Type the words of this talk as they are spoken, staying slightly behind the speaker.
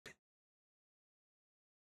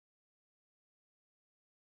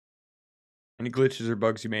Any glitches or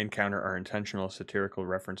bugs you may encounter are intentional satirical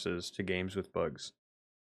references to games with bugs.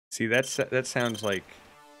 See, that sounds like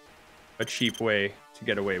a cheap way to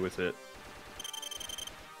get away with it.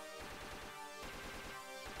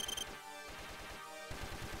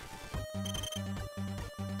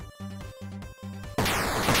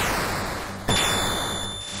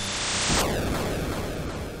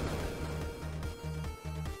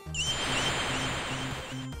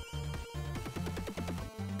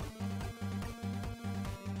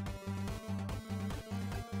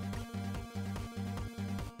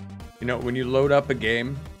 You know, when you load up a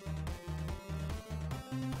game,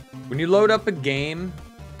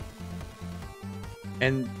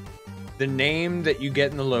 and the name that you get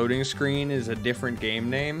in the loading screen is a different game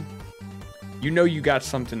name, you know you got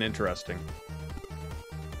something interesting.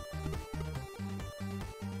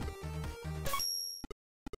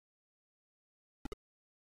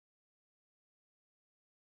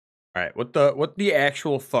 Alright, what the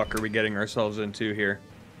actual fuck are we getting ourselves into here?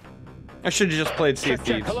 I should have just played Sea of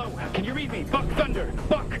Thieves. Hello, can you read me? Buck Thunder!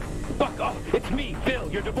 Buck! Oh, it's me,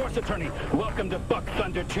 Phil, your divorce attorney. Welcome to Buck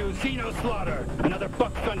Thunder 2, See No Slaughter. Another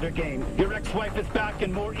Buck Thunder game. Your ex-wife is back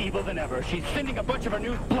and more evil than ever. She's sending a bunch of her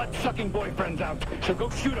new blood-sucking boyfriends out. So go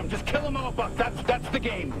shoot them. Just kill them all, Buck. That's the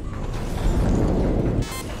game.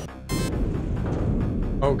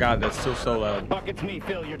 Oh god, that's still so loud. Buck, it's me,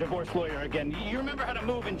 Phil, your divorce lawyer again. You remember how to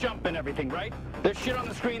move and jump and everything, right? There's shit on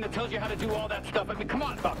the screen that tells you how to do all that stuff. I mean, come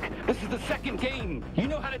on, Buck. This is the second game. You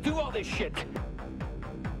know how to do all this shit.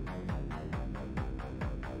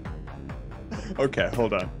 Okay,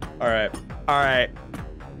 hold on. Alright. Alright.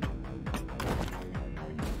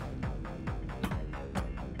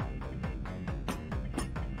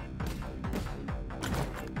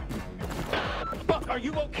 Buck, are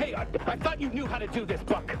you okay? I thought you knew how to do this,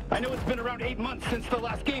 Buck. I know it's been around 8 months since the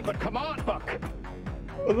last game, but come on, Buck.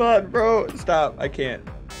 Hold on, bro. Stop. I can't.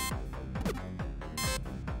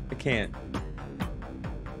 I can't.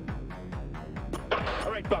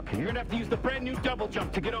 All right, Buck, you're gonna have to use the brand new double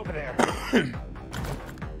jump to get over there.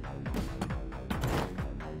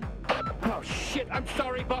 Oh, shit, I'm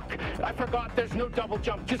sorry, Buck. I forgot there's no double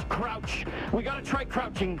jump, just crouch. We gotta try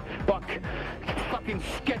crouching, Buck. Fucking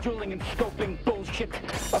scheduling and scoping bullshit.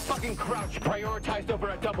 A fucking crouch prioritized over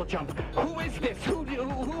a double jump. Who is this? Who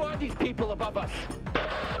are these people above us?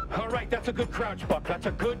 All right, that's a good crouch, Buck. That's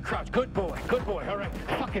a good crouch. Good boy. Good boy. All right.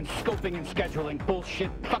 Fucking scoping and scheduling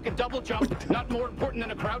bullshit. Fucking double jump. Not more important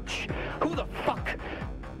than a crouch. Who the fuck?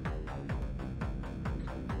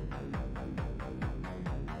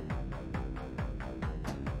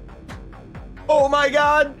 Oh my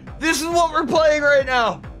god! This is what we're playing right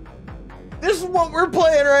now! This is what we're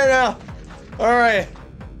playing right now! Alright.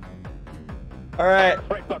 Alright.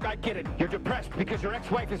 Right, Buck, I get it. You're depressed because your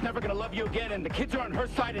ex-wife is never gonna love you again and the kids are on her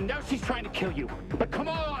side and now she's trying to kill you. But come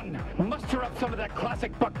on! Muster up some of that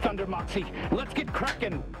classic Buck Thunder moxie. Let's get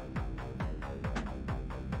cracking.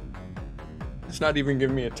 It's not even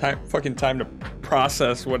giving me a fucking time to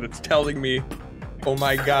process what it's telling me. Oh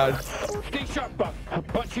my god. Stay sharp, Buck. A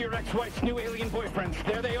bunch of your ex-wife's new alien boyfriends.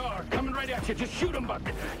 There they are, coming right at you. Just shoot them, Buck.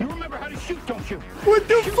 You remember how to shoot, don't you? What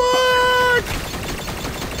the fuck?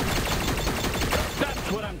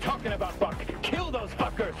 That's what I'm talking about, Buck. Kill those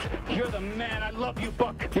fuckers. You're the man. I love you,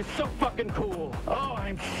 Buck. You're so fucking cool. Oh,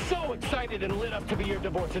 I'm so excited and lit up to be your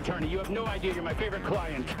divorce attorney. You have no idea. You're my favorite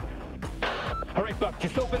client. All right, Buck,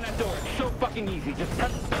 just open that door. It's so fucking easy. Just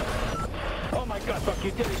press... Oh my god, Buck,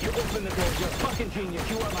 you did it. You opened the door. You're a fucking genius.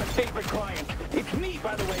 You are my favorite client. It's me,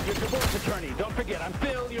 by the way, your divorce attorney. Don't forget, I'm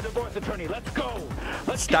Phil, your divorce attorney. Let's go.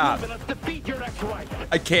 Let's stop. Get moving. Let's defeat your ex-wife.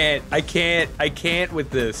 I can't with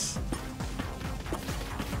this.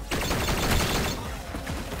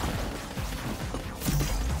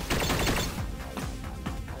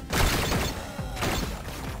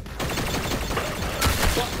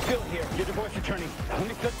 Phil here, your divorce attorney. Let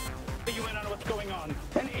me fill you in on what's going on.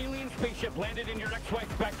 An alien spaceship landed in your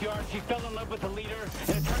ex-wife's backyard. She fell in love with the leader,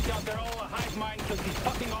 and it turns out they're all a hive mind, so she's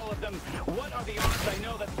fucking all of them. What are the odds? I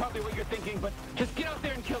know that's probably what you're thinking, but just get out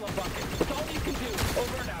there and kill them, Buck. It's all you can do.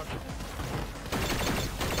 Over and out.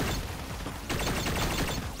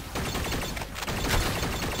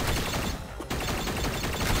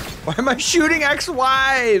 Why am I shooting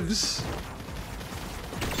ex-wives?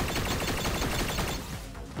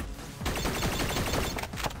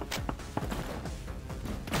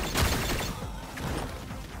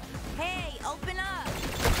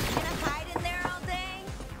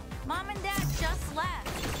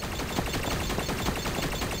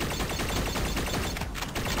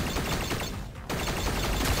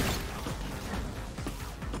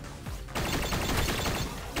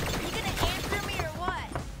 Are you gonna answer me or what?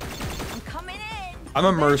 I'm coming I'm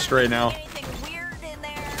immersed right now. Anything weird in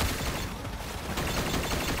there?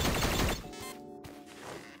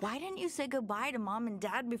 Why didn't you say goodbye to Mom and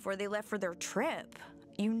Dad before they left for their trip?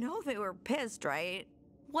 You know they were pissed, right?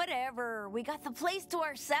 Whatever. We got the place to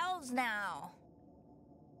ourselves now.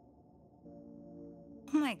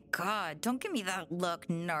 Oh my god, don't give me that look,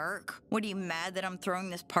 narc. What, are you mad that I'm throwing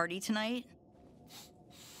this party tonight?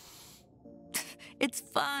 It's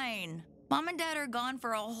fine. Mom and Dad are gone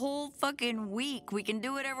for a whole fucking week. We can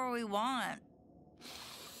do whatever we want.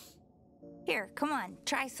 Here, come on,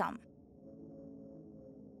 try some.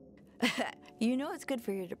 You know it's good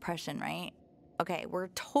for your depression, right? Okay, we're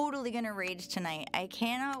totally gonna rage tonight. I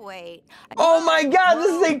cannot wait. Oh my god,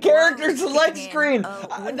 this is a character select screen!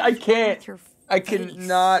 I can't. I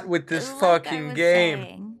cannot with this fucking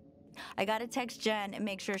game. I gotta text Jen and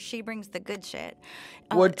make sure she brings the good shit.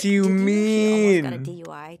 What do you mean? She almost got a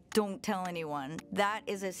DUI. Don't tell anyone. That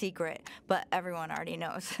is a secret, but everyone already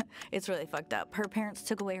knows. It's really fucked up. Her parents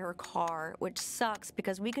took away her car, which sucks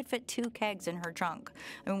because we could fit 2 kegs in her trunk.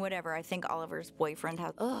 And whatever, I think Oliver's boyfriend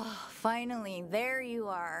has... Ugh, finally, there you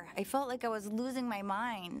are. I felt like I was losing my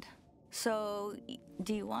mind. So,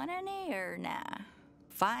 do you want any or nah?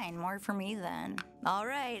 Fine, more for me then. All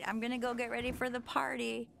right, I'm gonna go get ready for the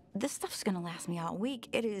party. This stuff's gonna last me all week.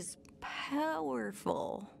 It is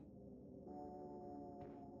powerful.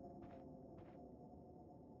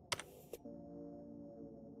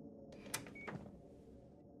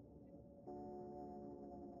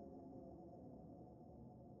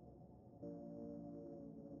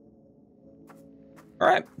 All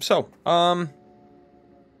right, so,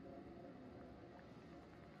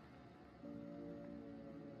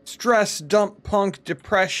 stress, dump, punk,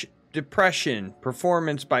 depression,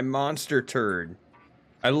 performance by Monster Turd.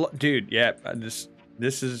 Dude, yeah, this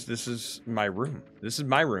is my room. This is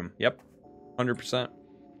my room. Yep, 100%. This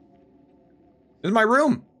is my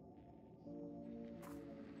room.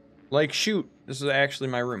 Like, shoot, this is actually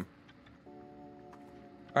my room.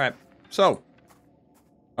 All right, so,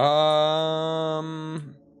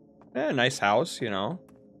 nice house, you know.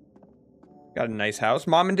 Got a nice house.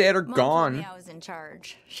 Mom and Dad are Mom gone. told me I was in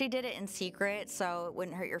charge. She did it in secret so it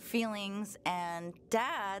wouldn't hurt your feelings. And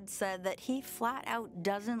Dad said that he flat out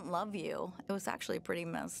doesn't love you. It was actually pretty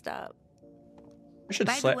messed up.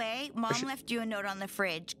 By the way, Mom left you a note on the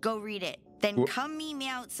fridge. Go read it. Then come meet me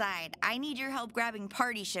outside. I need your help grabbing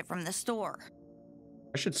party shit from the store.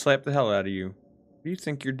 I should slap the hell out of you. What do you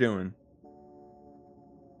think you're doing?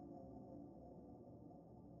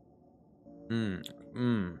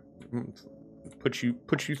 Put you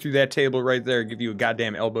through that table right there, give you a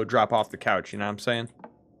goddamn elbow drop off the couch, you know what I'm saying?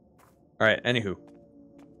 Alright, anywho.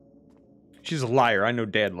 She's a liar. I know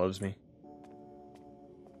Dad loves me.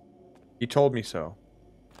 He told me so.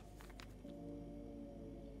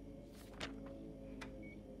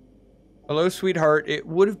 Hello, sweetheart. It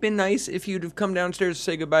would have been nice if you'd have come downstairs to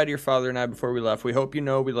say goodbye to your father and I before we left. We hope you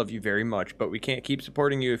know we love you very much, but we can't keep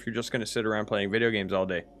supporting you if you're just going to sit around playing video games all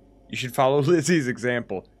day. You should follow Lizzie's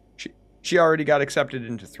example. She already got accepted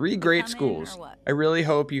into 3 great schools. I really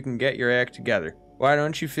hope you can get your act together. Why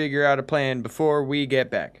don't you figure out a plan before we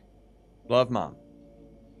get back? Love, Mom.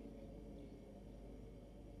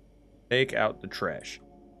 Take out the trash.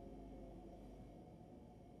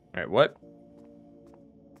 Alright, what?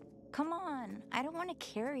 Come on. I don't want to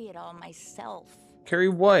carry it all myself. Carry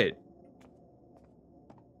what?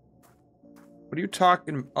 What are you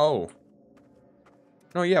talking... Oh.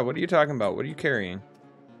 Oh, yeah, what are you talking about? What are you carrying?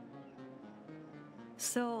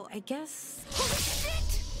 So, I guess... Holy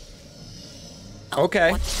shit!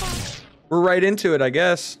 Okay. We're right into it, I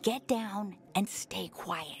guess. Get down and stay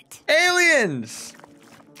quiet. Aliens!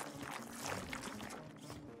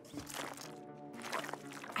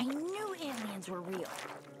 I knew aliens were real.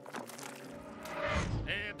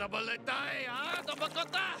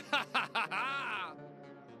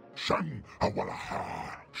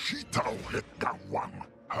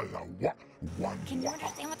 Can you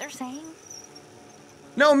understand what they're saying?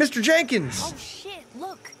 No, Mr. Jenkins! Oh shit,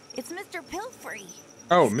 look! It's Mr. Pilfrey!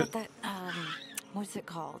 Oh, He's got that, what's it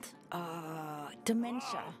called?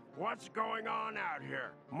 Dementia. What's going on out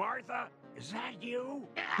here? Martha, is that you?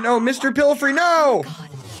 No, Mr. Pilfrey, no! God,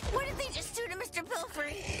 what did they just do to Mr.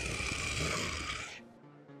 Pilfrey?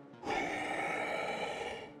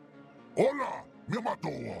 Hola,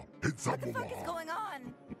 Miamato. What the fuck is going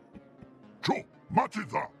on? Cho,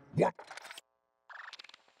 Machiza, what?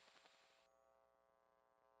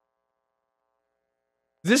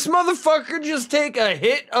 This motherfucker just take a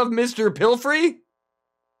hit of Mr. Pilfrey?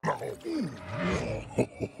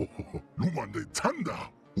 Lumande Tanda,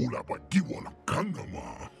 Ula Bakiwala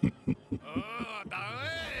Kandama.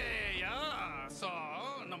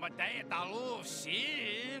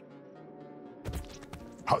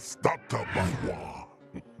 Hastata Bawa.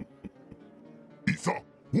 Isa,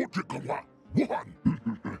 Wojikawa, Wuhan.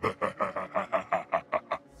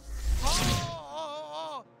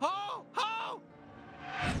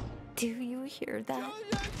 Do you hear that?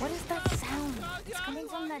 What is that sound? It's coming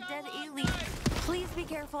from that dead alien. Please be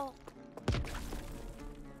careful.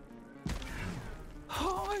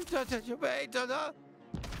 Oh,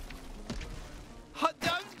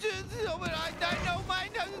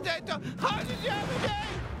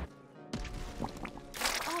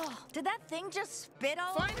 did that thing just spit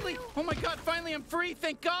all Finally! over you? Oh my god, finally I'm free,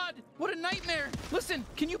 thank god! What a nightmare! Listen,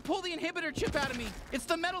 can you pull the inhibitor chip out of me? It's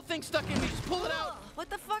the metal thing stuck in me, just pull it out! What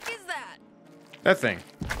the fuck is that? That thing.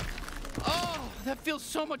 Oh, that feels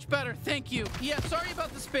so much better, thank you. Yeah, sorry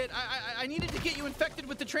about the spit. I needed to get you infected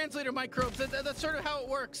with the translator microbes. That's sort of how it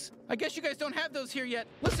works. I guess you guys don't have those here yet.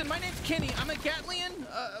 Listen, my name's Kenny. I'm a Gatlian.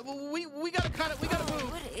 We gotta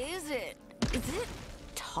move. What is it? Is it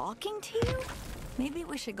talking to you? Maybe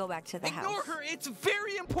we should go back to the house. Ignore her. It's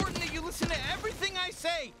very important that you listen to everything I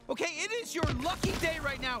say. Okay, it is your lucky day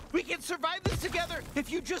right now. We can survive this together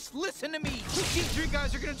if you just listen to me. These three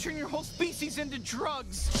guys are gonna turn your whole species into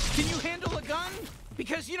drugs. Can you handle a gun?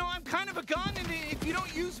 Because, you know, I'm kind of a gun, and if you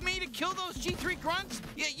don't use me to kill those G3 grunts,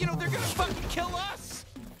 you know, they're gonna fucking kill us.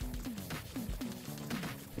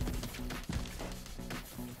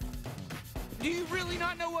 Do you really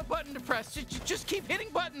not know what button to press? Just keep hitting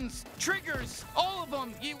buttons. Triggers. All of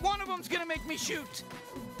them. One of them's gonna make me shoot.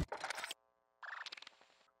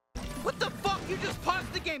 What the fuck? You just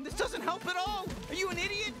paused the game. This doesn't help at all. Are you an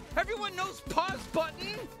idiot? Everyone knows pause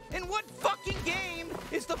button. In what fucking game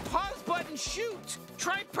is the pause button shoot?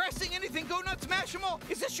 Try pressing anything. Go nuts, smash them all.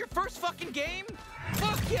 Is this your first fucking game?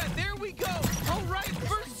 Fuck yeah, there we go. All right,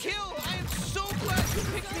 first kill. I am so glad you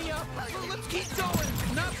picked me up. Let's keep going.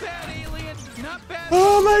 Not bad, alien. Not bad.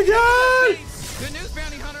 Oh my god! Good news,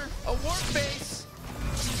 bounty hunter. A warp base.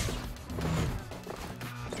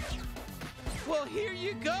 Well, here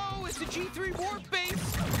you go. It's a G3 warp base.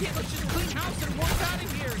 Okay, let's just clean house and warp out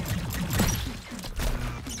of here.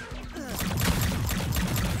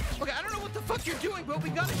 Okay, I don't know what the fuck you're doing, but we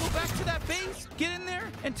gotta go back to that base, get in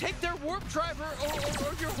there, and take their warp driver,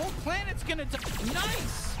 or your whole planet's gonna die.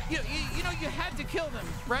 Nice! You know, you had to kill them,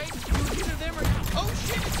 right? Either them or... Oh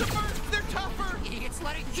shit, it's a merc! They're tougher! It's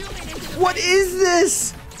letting human into the... What is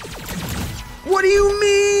this? What do you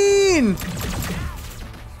mean?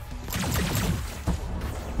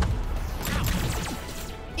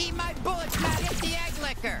 Eat my bullets, Matt! Hit the egg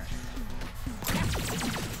licker!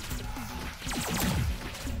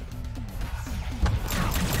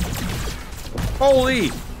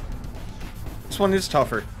 Holy! This one is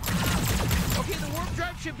tougher. Okay, the warp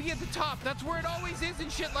drive should be at the top. That's where it always is in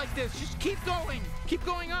shit like this. Just keep going. Keep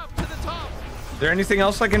going up to the top. Is there anything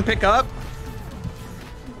else I can pick up?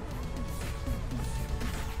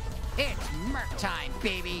 It's merc time,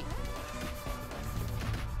 baby.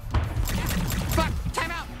 Fuck! Time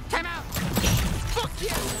out! Time out! Fuck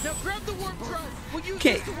yeah! Now grab the warp drive. We'll use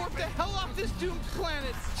this to warp the hell off this doomed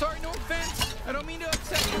planet. Sorry, no offense. I don't mean to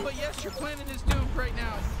upset you, but yes, your planet is doomed right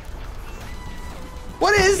now.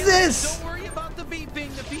 What is this? Don't worry about the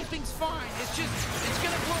beeping. The beeping's fine. It's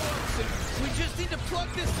gonna blow up soon. We just need to plug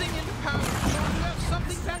this thing into power. You know, you have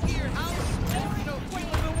something back at your house. You know, if you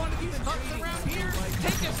live in one of these huts around here,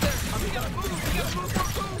 take us there. We gotta move. We gotta move.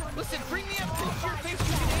 Listen, bring me up close to your face.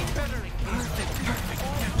 You can aim better. Perfect.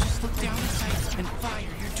 Now just look down the sights and fire.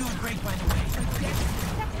 You're doing great, by the way.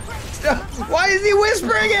 Why is he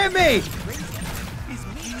whispering at me?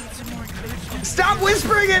 Stop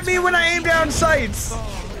whispering at me when I aim down sights!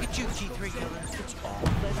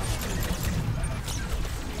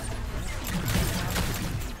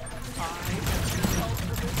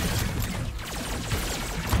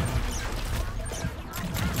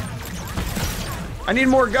 I need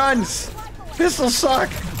more guns! Pistols suck!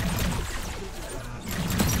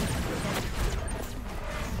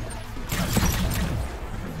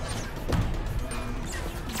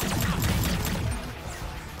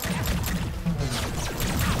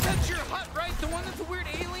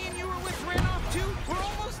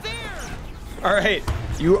 All right,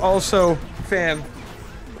 you also, fam.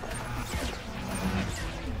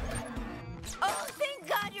 Oh, thank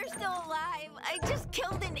God you're still alive. I just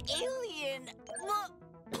killed an alien. Look,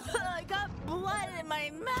 I got blood in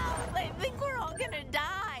my mouth. I think we're all gonna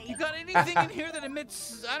die. You got anything in here that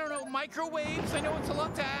emits, I don't know, microwaves? I know it's a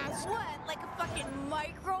lot to ask. What, like a fucking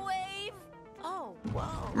microwave? Oh,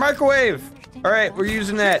 whoa. Microwave! All right, we're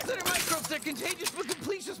using that. Consider microbes, they're contagious, but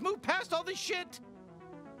please just move past all this shit.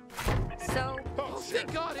 So, Oh,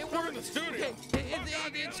 thank God, it worked. Okay,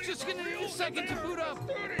 it's just gonna need a second to boot up.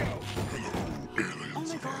 oh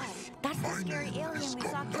my God, that's the scary alien we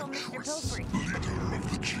saw kill Mr. Pilfrey. Leader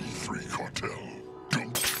of the G3 cartel.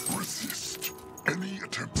 Don't resist. Any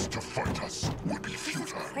attempts to fight us would be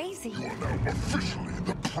futile. Crazy. You are now officially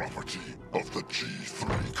the property of the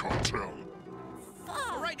G3 cartel.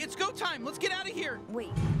 All right, it's go time. Let's get out of here. Wait,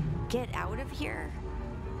 get out of here?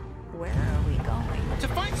 Where are we going? To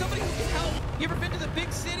find somebody who can help. You ever been to the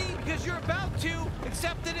big city? Because you're about to,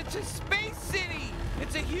 except that it's a space city.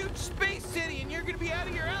 It's a huge space city, and you're gonna be out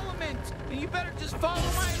of your element. And you better just follow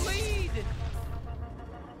my lead.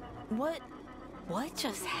 What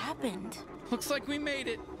just happened? Looks like we made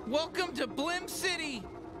it. Welcome to Blim City.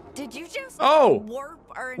 Did you just warp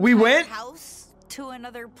our we went house to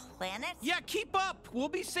another planet? Yeah, keep up. We'll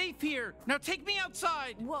be safe here. Now take me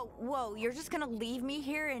outside. Whoa, you're just gonna leave me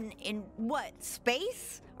here in what,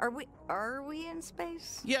 space? Are we in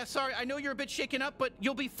space? Yeah, sorry, I know you're a bit shaken up, but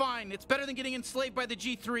you'll be fine. It's better than getting enslaved by the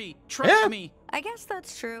G3. Trust me. I guess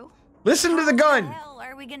that's true. Listen to the gun. How the hell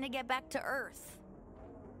are we gonna get back to Earth?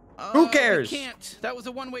 Who cares? We can't. That was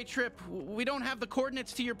a one-way trip. We don't have the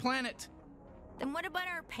coordinates to your planet. Then what about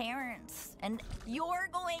our parents? And you're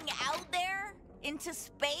going out there? Into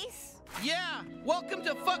space? Yeah! Welcome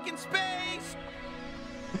to fucking space!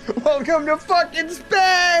 Welcome to fucking So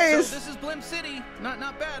space! this is Blim City. Not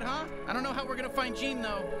bad, huh? I don't know how we're gonna find Gene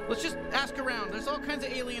though. Let's just ask around. There's all kinds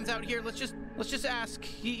of aliens out here. Let's just ask.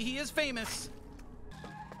 He is famous.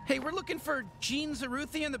 Hey, we're looking for Gene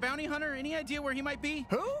Zaruthian, the bounty hunter. Any idea where he might be?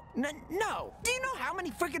 Who? No. Do you know how many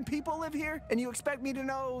freaking people live here? And you expect me to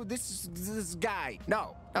know this guy?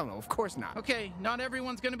 No, of course not. Okay, not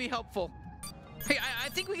everyone's gonna be helpful. Hey, I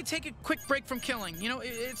think we can take a quick break from killing. You know,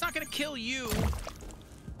 it's not gonna kill you.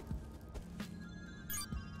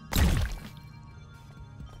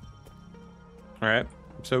 All right,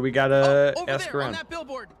 so we gotta over ask there, around. on that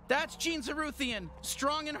billboard. That's Gene Zaruthian,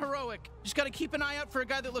 strong and heroic. Just gotta keep an eye out for a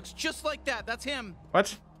guy that looks just like that. That's him.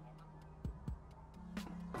 What?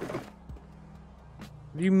 What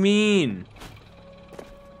do you mean?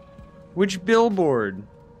 Which billboard?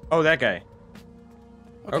 Oh, that guy.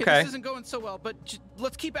 Okay. This isn't going so well, but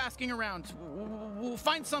let's keep asking around. We'll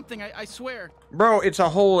find something, I swear. Bro, it's a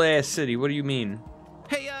whole ass city. What do you mean?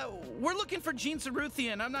 Hey, we're looking for Gene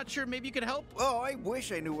Zaruthian. I'm not sure. Maybe you could help? Oh, I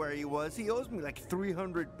wish I knew where he was. He owes me like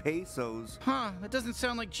 300 pesos. Huh, that doesn't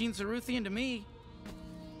sound like Gene Zaruthian to me.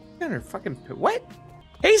 Fucking what?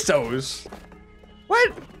 Pesos?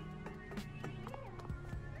 What?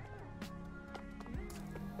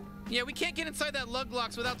 Yeah, we can't get inside that lug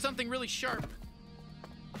locks without something really sharp.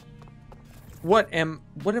 What am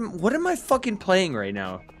I fucking playing right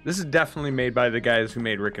now? This is definitely made by the guys who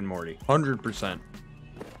made Rick and Morty. 100%.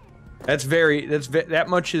 That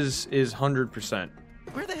much is 100%.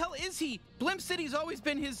 Where the hell is he? Blim City's always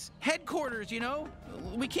been his headquarters, you know?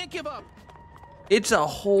 We can't give up. It's a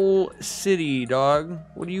whole city, dog.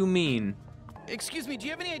 What do you mean? Excuse me, do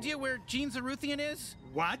you have any idea where Gene Zaruthian is?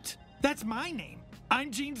 What? That's my name.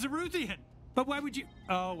 I'm Gene Zaruthian. But why would you...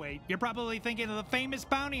 Oh, wait. You're probably thinking of the famous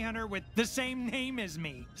bounty hunter with the same name as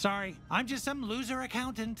me. Sorry, I'm just some loser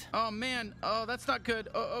accountant. Oh, man. Oh, that's not good.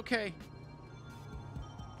 Oh, okay.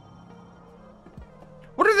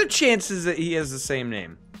 What are the chances that he has the same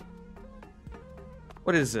name?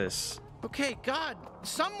 What is this? Okay, God.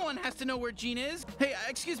 Someone has to know where Gene is. Hey,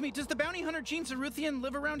 excuse me. Does the bounty hunter Gene Zaruthian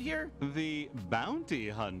live around here? The bounty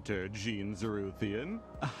hunter Gene Zaruthian?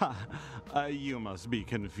 You must be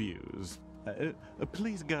confused.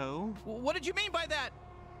 Please go. What did you mean by that?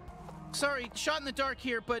 Sorry, shot in the dark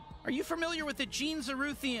here, but are you familiar with the Gene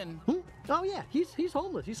Zaruthian? Oh yeah, he's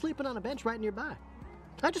homeless. He's sleeping on a bench right nearby.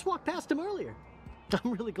 I just walked past him earlier.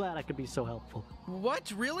 I'm really glad I could be so helpful.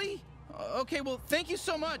 What? Really? Okay, well, thank you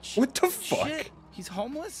so much. What the fuck? Shit, he's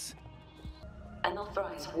homeless?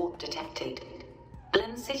 Unauthorized warp detected.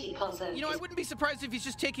 Blim City puzzle. You know, I wouldn't be surprised if he's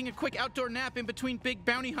just taking a quick outdoor nap in between big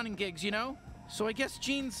bounty hunting gigs, you know? So I guess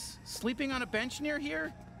Gene's sleeping on a bench near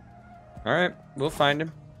here? All right, we'll find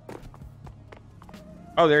him.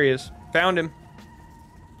 Oh, there he is. Found him.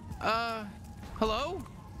 Hello?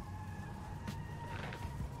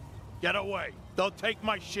 Get away. Don't take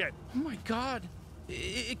my shit. Oh my God.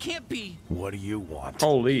 It can't be. What do you want?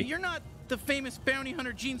 Holy. You're not the famous bounty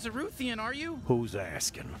hunter Gene Zaruthian, are you? Who's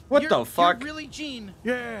asking? What the fuck? You're really Gene.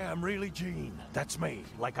 Yeah, I'm really Gene. That's me,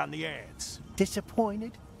 like on the ads.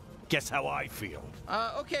 Disappointed? Guess how I feel.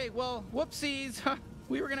 Okay, well, whoopsies.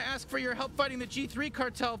 We were gonna ask for your help fighting the G3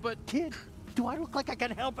 cartel, but... Kid, do I look like I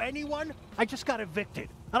can help anyone? I just got evicted.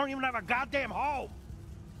 I don't even have a goddamn home.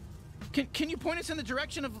 Can you point us in the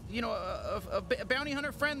direction of, you know, a bounty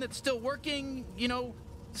hunter friend that's still working, you know,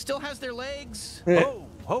 still has their legs? Oh,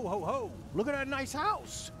 ho. Look at that nice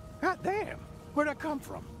house. God damn. Where'd that come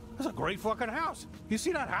from? That's a great fucking house. You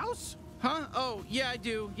see that house? Huh? Oh, yeah, I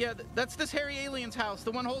do. Yeah, that's this hairy alien's house,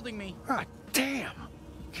 the one holding me. God damn.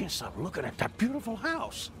 Can't stop looking at that beautiful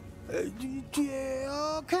house.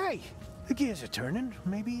 Yeah, okay. The gears are turning.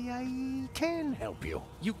 Maybe I can help you.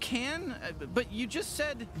 You can? But you just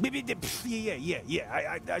said...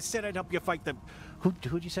 Yeah. I said I'd help you fight the...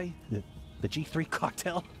 Who'd you say? The G3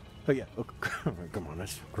 cartel? Oh, yeah. Oh, come on,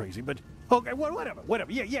 that's crazy, but... Okay, whatever.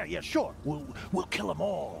 Yeah, sure. We'll kill them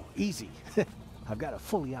all. Easy. I've got a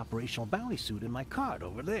fully operational bounty suit in my cart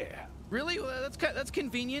over there. Really? Well, that's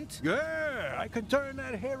convenient. Yeah, I can turn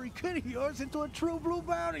that hairy kid of yours into a true blue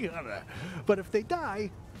bounty hunter. But if they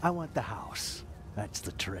die, I want the house. That's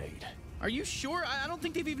the trade. Are you sure? I don't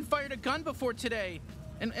think they've even fired a gun before today.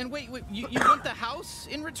 And wait, you want the house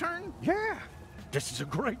in return? Yeah. This is a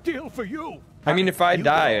great deal for you. I mean, if I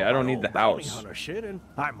die, I don't need the house. Hunter shit, and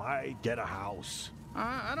I might get a house.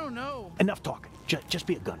 I don't know. Enough talking. Just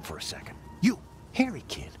be a gun for a second. You, hairy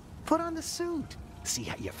kid, put on the suit. See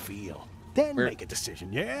how you feel. Then make a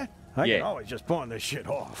decision, yeah? I can always just pawn this shit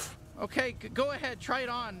off. Okay, go ahead. Try it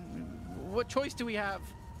on. What choice do we have?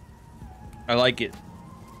 I like it.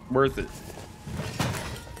 Worth it.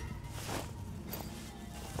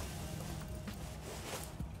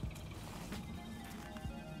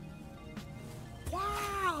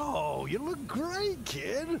 Wow, you look great,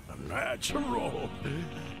 kid. Natural.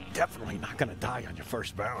 Definitely not gonna die on your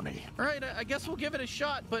first bounty. All right, I guess we'll give it a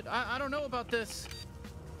shot, but I don't know about this.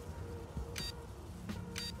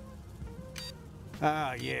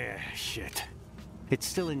 Ah, yeah, shit. It's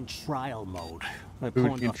still in trial mode. I'm Who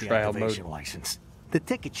pulling in off the trial activation mode? license. The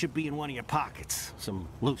ticket should be in one of your pockets. Some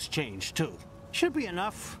loose change, too. Should be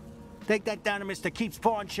enough. Take that down to Mr. Keep's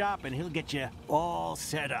pawn shop, and he'll get you all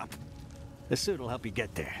set up. The suit will help you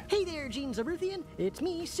get there. Hey there, Gene Zaruthian. It's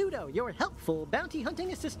me, Pseudo, your helpful bounty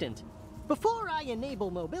hunting assistant. Before I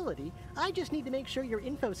enable mobility, I just need to make sure your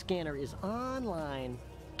info scanner is online.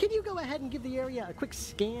 Can you go ahead and give the area a quick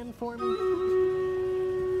scan for me?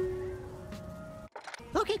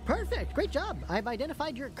 Okay, perfect. Great job. I've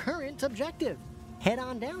identified your current objective. Head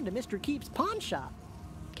on down to Mr. Keep's pawn shop.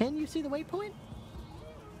 Can you see the waypoint?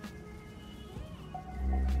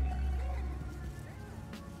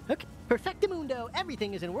 Okay, perfectamundo.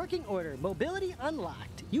 Everything is in working order. Mobility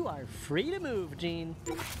unlocked. You are free to move, Gene.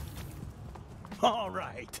 All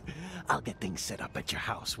right. I'll get things set up at your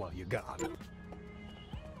house while you're gone.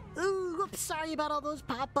 Ooh, whoops, sorry about all those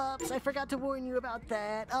pop-ups. I forgot to warn you about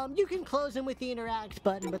that. You can close them with the interact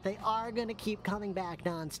button, but they are gonna keep coming back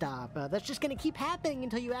non-stop. That's just gonna keep happening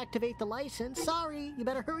until you activate the license. Sorry, you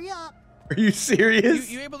better hurry up. Are you serious?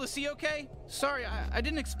 You able to see okay? Sorry, I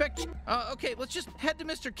didn't expect... okay, let's just head to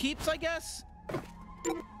Mr. Keep's, I guess?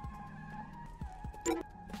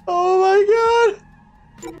 Oh my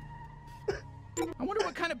god! I wonder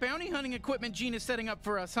what kind of bounty hunting equipment Gene is setting up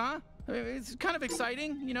for us, huh? It's kind of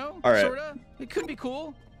exciting, you know? All right. Sorta. It could be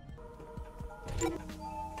cool.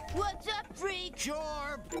 What's up, freak?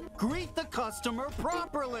 Jorb, greet the customer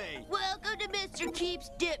properly. Welcome to Mr. Keep's,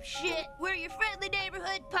 dipshit. We're your friendly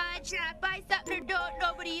neighborhood pawn shop. Buy something or don't,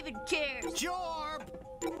 nobody even cares. Jorb!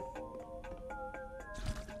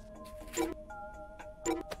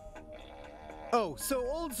 Oh, so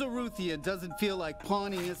old Zaruthian doesn't feel like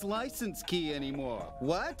pawning his license key anymore.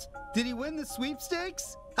 What? Did he win the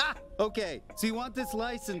sweepstakes? Ha! Okay, so you want this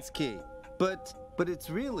license key. But it's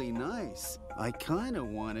really nice. I kinda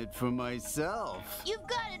want it for myself. You've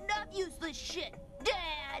got enough useless shit,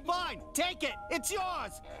 Dad! Fine, take it! It's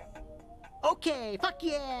yours! Okay, fuck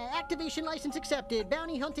yeah! Activation license accepted.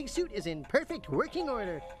 Bounty hunting suit is in perfect working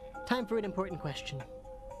order. Time for an important question.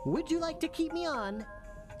 Would you like to keep me on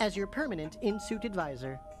as your permanent in-suit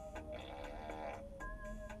advisor?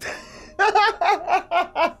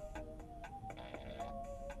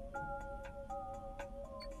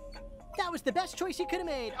 That was the best choice you could have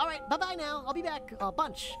made. All right, bye-bye now. I'll be back a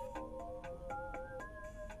bunch.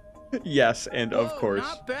 Yes, and of course.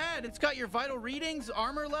 Not bad. It's got your vital readings,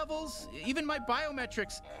 armor levels, even my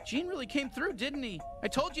biometrics. Gene really came through, didn't he? I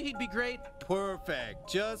told you he'd be great. Perfect.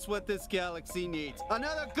 Just what this galaxy needs.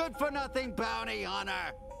 Another good-for-nothing bounty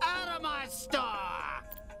hunter. Out of my store!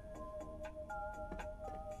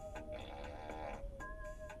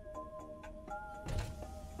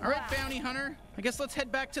 All right, bounty hunter. I guess let's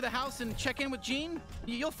head back to the house and check in with Gene.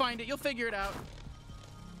 You'll find it. You'll figure it out.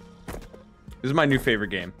 This is my new favorite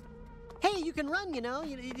game. Hey, you can run, you know.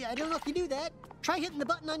 I don't know if you do that. Try hitting the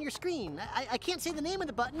button on your screen. I can't say the name of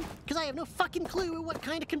the button because I have no fucking clue what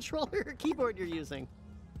kind of controller or keyboard you're using.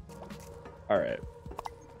 All right.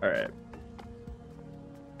 All right.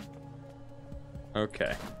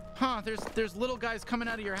 Okay. Huh, there's little guys coming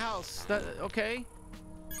out of your house. That okay?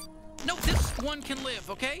 No, this one can live,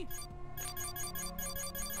 okay?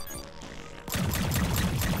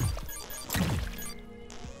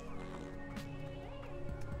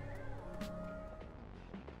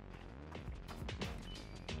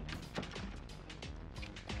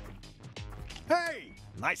 Hey!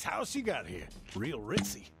 Nice house you got here. Real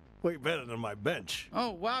ritzy. Way better than my bench.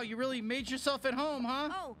 Oh, wow, you really made yourself at home, huh?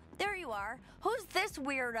 Oh, there you are. Who's this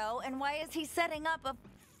weirdo, and why is he setting up a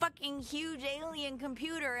fucking huge alien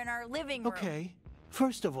computer in our living room? Okay,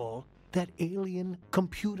 first of all, that alien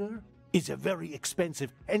computer is a very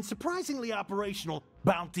expensive and surprisingly operational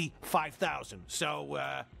Bounty 5000. So,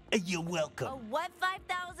 you're welcome. A what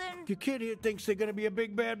 5,000? Your kid here thinks they're gonna be a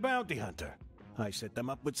big bad bounty hunter. I set them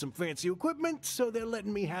up with some fancy equipment, so they're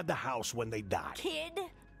letting me have the house when they die. Kid?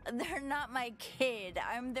 They're not my kid.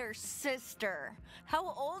 I'm their sister.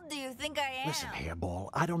 How old do you think I am? Listen, Hairball,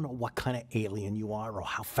 I don't know what kind of alien you are or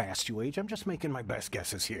how fast you age. I'm just making my best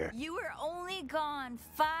guesses here. You were only gone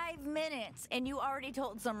 5 minutes, and you already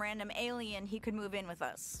told some random alien he could move in with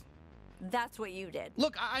us. That's what you did.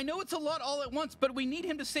 Look, I know it's a lot all at once, but we need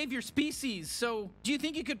him to save your species, so do you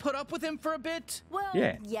think you could put up with him for a bit? Well,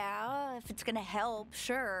 yeah, if it's gonna help,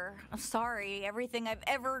 sure. I'm sorry, everything I've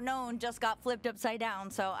ever known just got flipped upside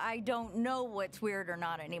down, so I don't know what's weird or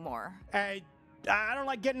not anymore. I don't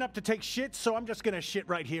like getting up to take shit, so I'm just gonna shit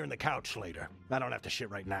right here in the couch later. I don't have to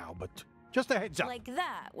shit right now, but just a heads up. Like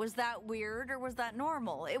that. Was that weird or was that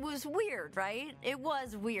normal? It was weird, right? It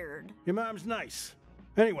was weird. Your mom's nice.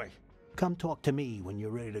 Anyway, come talk to me when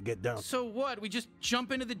you're ready to get down. So what, we just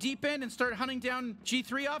jump into the deep end and start hunting down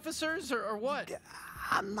G3 officers, or what?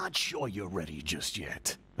 I'm not sure you're ready just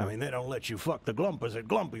yet. I mean, they don't let you fuck the Glumpers at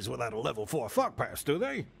Glumpies without a level 4 fuck pass, do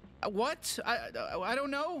they? What? I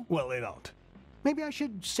don't know. Well, they don't. Maybe I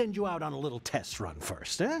should send you out on a little test run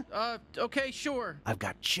first, eh? Okay, sure. I've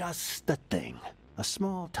got just the thing. A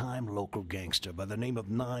small-time local gangster by the name of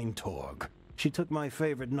Nine Torg. She took my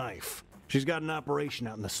favorite knife. She's got an operation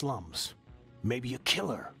out in the slums. Maybe you kill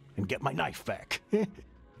her and get my knife back.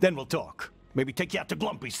 Then we'll talk. Maybe take you out to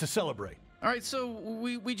Glumpies to celebrate. All right, so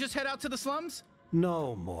we just head out to the slums?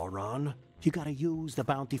 No, moron. You gotta use the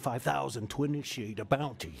Bounty 5000 to initiate a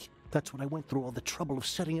bounty. That's what I went through all the trouble of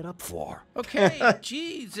setting it up for. Okay,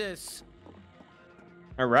 Jesus.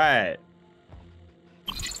 All right.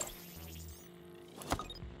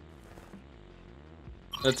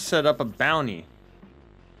 Let's set up a bounty.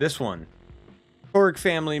 This one. Torg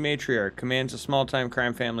family matriarch commands a small-time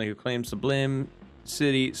crime family who claims the Blim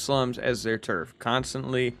City slums as their turf,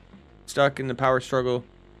 constantly stuck in the power struggle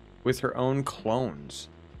with her own clones.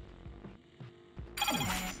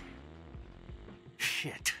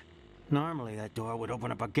 Shit. Normally that door would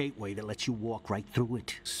open up a gateway that lets you walk right through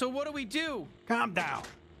it. So what do we do? Calm down.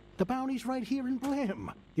 The bounty's right here in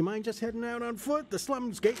Blim. You mind just heading out on foot? The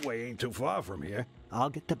slums gateway ain't too far from here. I'll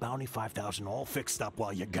get the Bounty 5000 all fixed up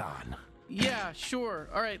while you're gone. Yeah, sure.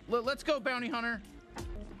 All right, let's go, Bounty Hunter.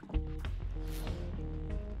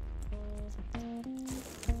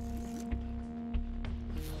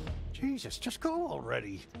 Jesus, just go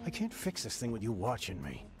already. I can't fix this thing with you watching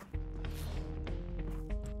me.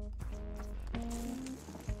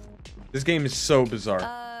 This game is so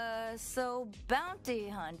bizarre. So bounty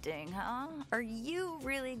hunting, huh? Are you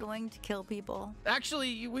really going to kill people?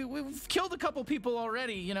 Actually, we've killed a couple people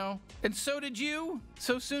already, you know. And so did you.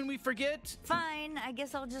 So soon we forget. Fine, I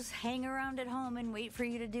guess I'll just hang around at home and wait for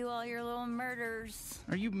you to do all your little murders.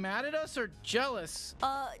 Are you mad at us or jealous?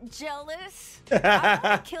 Jealous? I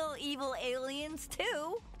want to kill evil aliens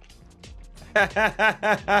too.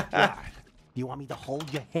 What? You want me to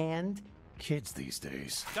hold your hand? Kids these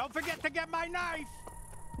days. Don't forget to get my knife!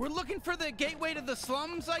 We're looking for the gateway to the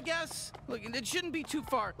slums, I guess? Look, it shouldn't be too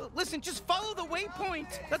far. Listen, just follow the waypoint.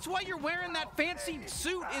 That's why you're wearing that fancy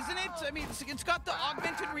suit, isn't it? I mean, it's got the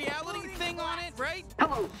augmented reality thing on it, right?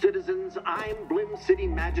 Hello, citizens. I'm Blim City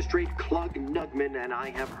Magistrate Clug Nugman, and I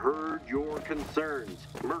have heard your concerns.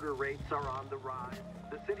 Murder rates are on the rise.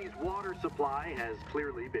 The city's water supply has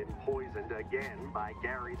clearly been poisoned again by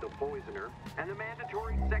Gary the Poisoner, and the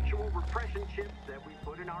mandatory sexual repression chips that we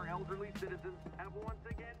put in our elderly citizens have once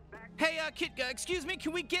again back. Hey, kid, excuse me,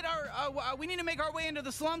 can we get our, we need to make our way into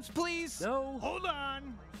the slums, please? No. Hold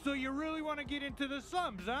on. So you really want to get into the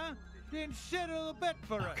slums, huh? Then settle a bet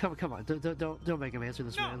for us. Come on. Don't make him answer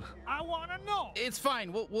this, man. I want to know. It's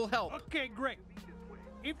fine. We'll help. Okay, great.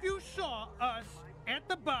 If you saw us at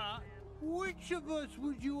the bar Which of us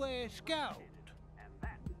would you ask out? And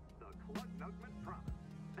that's the Clug Nugman promise.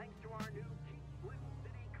 Thanks to our new Keep Slim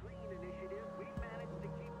City Clean initiative, we managed to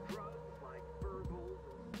keep drugs like burgles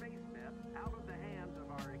and space meth out of the hands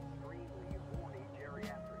of our extremely horny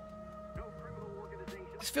geriatrics. No criminal organization.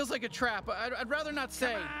 This feels like a trap. I'd rather not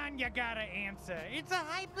say. Come on, you gotta answer. It's a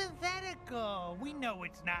hypothetical. We know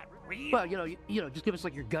it's not real. Well, you know, just give us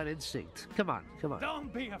like your gut instinct. Come on, come on.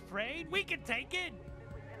 Don't be afraid. We can take it.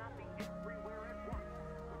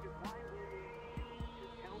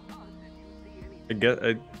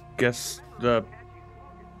 I guess the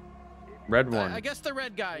red one. I guess the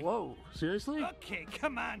red guy. Whoa, seriously? Okay,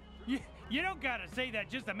 come on. You don't gotta say that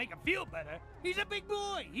just to make him feel better. He's a big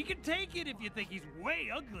boy. He can take it if you think he's way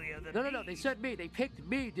uglier than me. No. They said me. They picked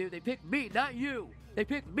me, dude. They picked me, not you. They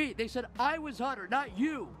picked me. They said I was hotter, not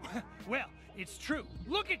you. Well, it's true.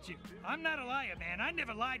 Look at you. I'm not a liar, man. I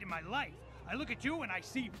never lied in my life. I look at you and I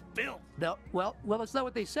see filth. No, well, that's not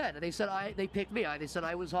what they said. They said they picked me. They said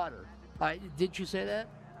I was hotter. Didn't you say that?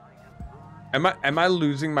 Am I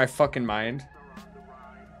losing my fucking mind?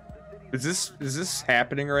 Is this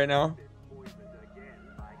happening right now?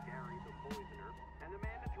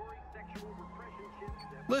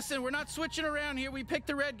 Listen, we're not switching around here. We picked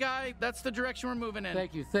the red guy. That's the direction we're moving in.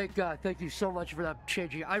 Thank you. Thank God. Thank you so much for that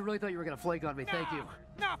changing. I really thought you were gonna flake on me. Thank you.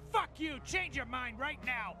 No, fuck you. Change your mind right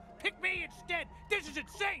now. Pick me instead. This is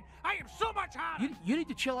insane. I am so much hotter. You need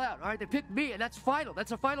to chill out. All right, they picked me, and that's final.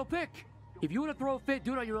 That's a final pick. If you want to throw a fit,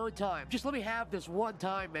 do it on your own time. Just let me have this one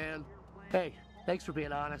time, man. Hey, thanks for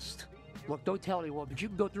being honest. Look, don't tell anyone, but you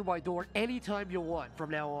can go through my door anytime you want from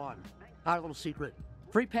now on. Our little secret.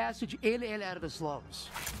 Free passage in and out of the slums.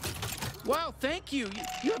 Wow, thank you.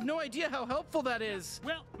 You have no idea how helpful that is.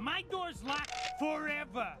 Well, my door's locked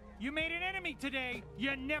forever. You made an enemy today.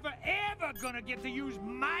 You're never, ever gonna get to use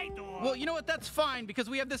my door. Well, you know what? That's fine, because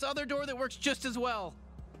we have this other door that works just as well.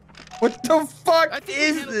 What the fuck I think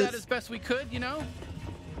is we handled this? that as best we could, you know?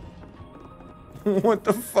 What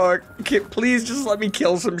the fuck? Please just let me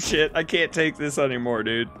kill some shit. I can't take this anymore,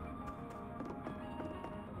 dude.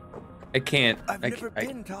 I can't. I've never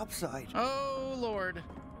been topside. Oh, Lord.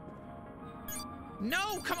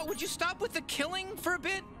 No, come on, would you stop with the killing for a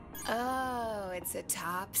bit? Oh, it's a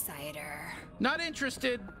topsider. Not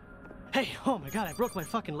interested. Hey, oh my god, I broke my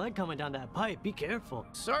fucking leg coming down that pipe. Be careful.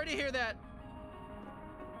 Sorry to hear that.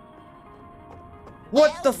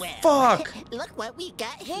 What the fuck? Look what we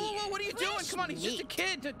got here. Whoa, what are you doing? Come on, he's just a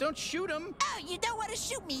kid. Don't shoot him. Oh, you don't want to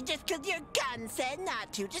shoot me just because your gun said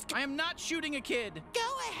not to. I am not shooting a kid.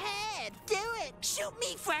 Go ahead. Do it. Shoot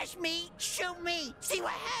me, fresh meat. Shoot me. See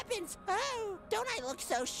what happens. Oh, don't I look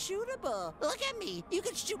so shootable? Look at me. You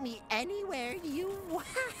can shoot me anywhere you want.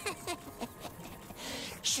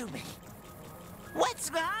 Shoot me.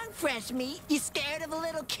 What's wrong, fresh meat? You scared of a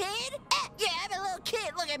little kid? Yeah, I'm a little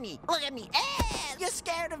kid. Look at me. Look at me. You're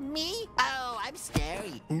scared of me? Oh, I'm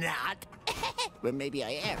scary. Not. Well, maybe I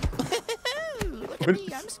am. Look at me.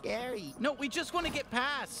 I'm scary. No, we just want to get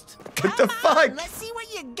past. What the fuck? Let's see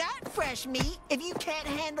what you got, fresh meat. If you can't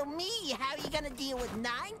handle me, how are you going to deal with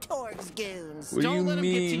 9 Torgs goons? What do you Don't let him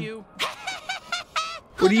get to mean? you.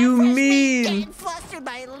 What do you mean? Getting flustered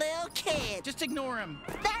by a little kid. Just ignore him.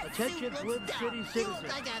 Attention, Slim City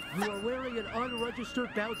citizens. You are wearing an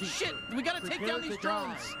unregistered bounty. Shit, we gotta take down these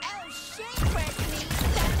drones. Oh, shit, fresh meat.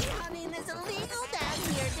 Bounty hunting is illegal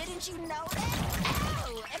down here. Didn't you know that?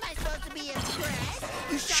 Oh, am I supposed to be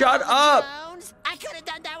impressed? You Shut up. Drones? I could have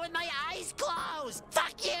done that with my eyes closed.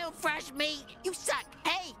 Fuck you, fresh meat. You suck.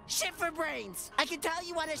 Hey, shit for brains. I can tell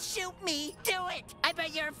you want to shoot me. Do it. I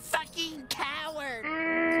bet you're a fucking coward.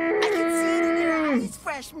 I can see it in your eyes,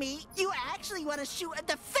 fresh meat. You actually want to shoot a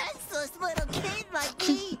defenseless little kid like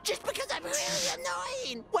me just because I'm really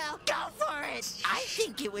annoying. Well, go for it. I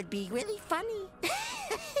think it would be really funny.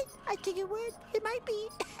 I think it would. It might be.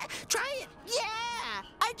 Try it. Yeah.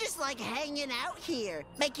 I just like hanging out here,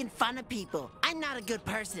 making fun of people. I'm not a good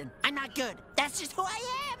person. I'm not good. That's just who I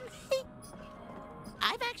am.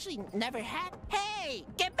 I've actually never had... Hey,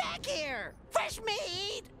 get back here! Fresh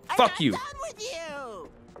meat! Fuck you. I'm not done with you!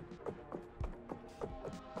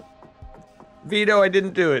 Vito, I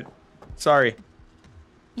didn't do it. Sorry.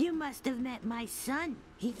 You must have met my son.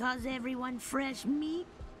 He calls everyone fresh meat.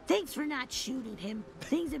 Thanks for not shooting him.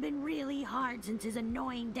 Things have been really hard since his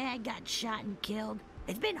annoying dad got shot and killed.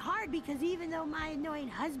 It's been hard because even though my annoying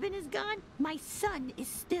husband is gone, my son is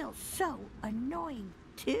still so annoying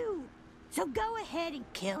too. So go ahead and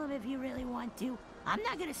kill him if you really want to. I'm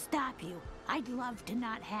not gonna stop you. I'd love to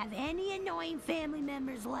not have any annoying family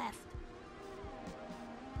members left.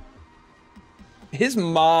 His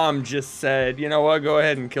mom just said, you know what, go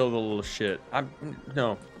ahead and kill the little shit.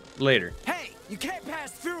 No. later. Hey, you can't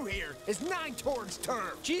pass through here. It's Nine Torg's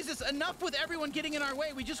turn. Jesus, enough with everyone getting in our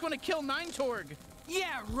way. We just want to kill Nine Torg.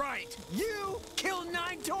 Yeah, right. You kill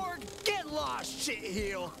Nine Torg? Get lost,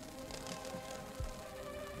 shitheel.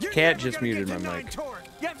 Cat just muted my mic.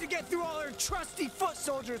 You have to get through all her trusty foot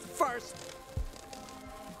soldiers first.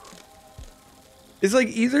 It's like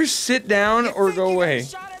either sit down or go away.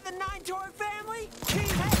 Shot at the Nine Torg family? King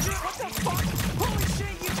Hedger, what the fuck? Holy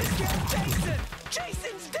shit, you just killed Jason.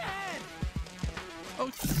 Jason's dead. Oh,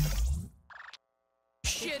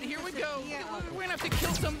 shit, here we go. We're gonna have to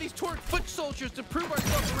kill some of these Torg foot soldiers to prove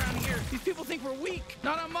ourselves around here. These people think we're weak.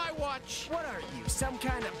 Not on my watch. What are you, some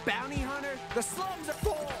kind of bounty hunter? The slums are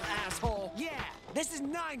full, asshole. Yeah, this is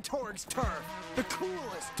Nine Torg's turf. The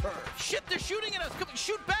coolest turf. Shit, they're shooting at us. Come,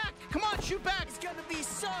 shoot back. Come on, shoot back. It's gonna be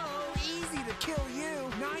so easy to kill you.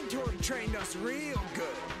 Nine Torg trained us real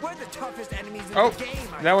good. We're the toughest enemies in the game.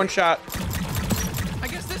 That one shot. I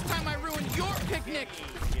guess this time I ruined your picnic.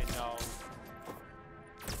 You know.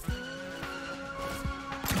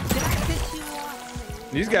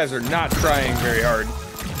 These guys are not trying very hard.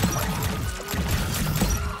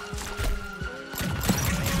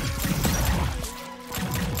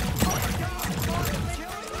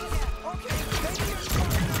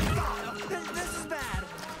 This is bad.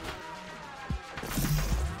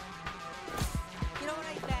 You know what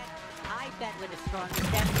I bet? I bet we're the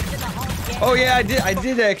strongest enemies in the whole game. Oh yeah, I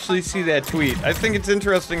did actually see that tweet. I think it's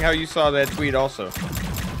interesting how you saw that tweet also. This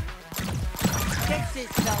is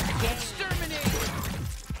so game.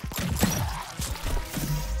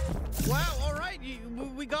 Wow, all right,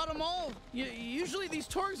 we got them all. Usually these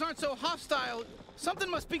Torgs aren't so hostile. Something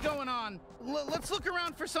must be going on. Let's look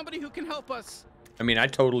around for somebody who can help us. I mean, I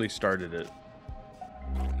totally started it,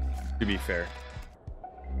 to be fair.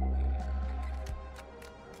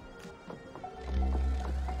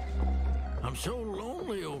 I'm so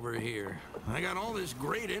lonely over here. I got all this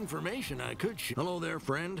great information I could share. Hello there,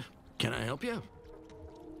 friend. Can I help you?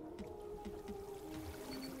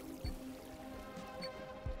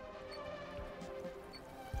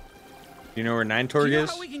 You know where Nine Torg Do you know is?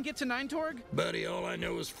 how we can get to Nine Torg? Buddy, all I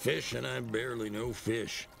know is fish, and I barely know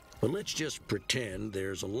fish. But let's just pretend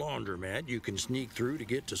there's a laundromat you can sneak through to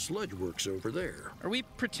get to Sludge Works over there. Are we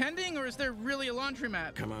pretending, or is there really a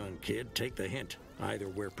laundromat? Come on, kid, take the hint. Either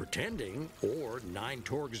we're pretending, or Nine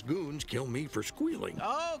Torg's goons kill me for squealing.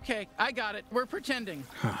 Oh, okay, I got it. We're pretending.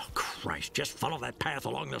 Oh, Christ, just follow that path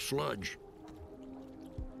along the sludge.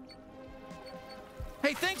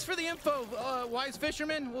 Hey, thanks for the info, wise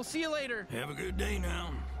fisherman. We'll see you later. Have a good day now.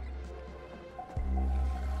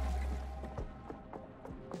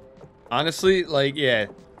 Honestly, like, yeah.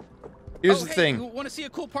 Here's the thing. You want to see a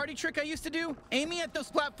cool party trick I used to do? Aim me at those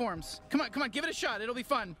platforms. Come on, give it a shot. It'll be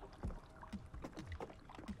fun.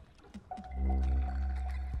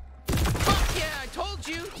 Fuck yeah, I told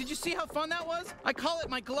you. Did you see how fun that was? I call it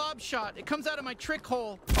my glob shot. It comes out of my trick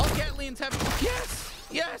hole. All Gatlians have... Yes!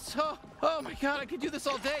 Yes! Oh my god, I could do this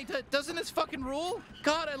all day. Doesn't this fucking rule?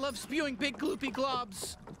 God, I love spewing big gloopy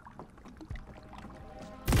globs.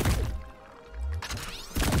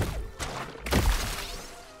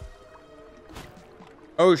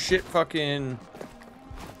 Oh shit, fucking...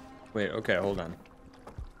 Wait, okay, hold on.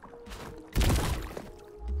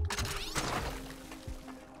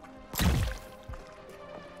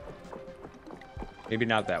 Maybe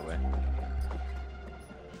not that way.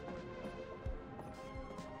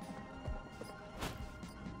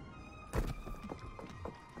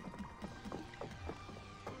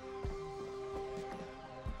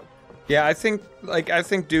 Yeah, I think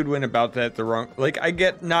dude went about that the wrong... Like, I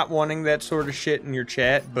get not wanting that sort of shit in your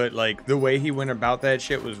chat, but, like, the way he went about that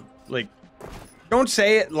shit was, like... Don't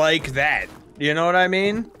say it like that. You know what I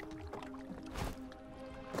mean?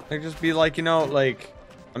 Like, just be like, you know, like...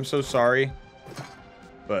 I'm so sorry.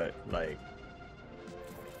 But, like...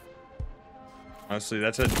 Honestly,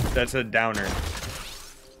 that's a downer.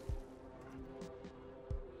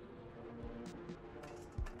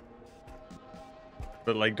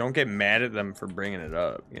 But, like, don't get mad at them for bringing it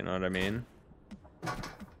up. You know what I mean? How's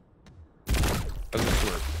this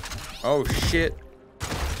work? Oh, shit.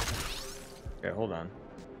 Okay, hold on.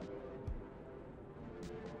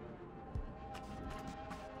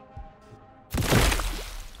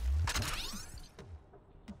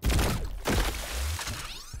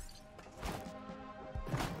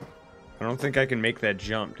 I don't think I can make that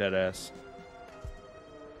jump, deadass.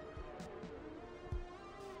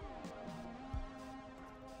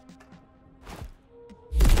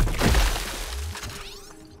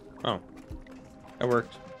 Oh, that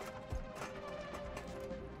worked.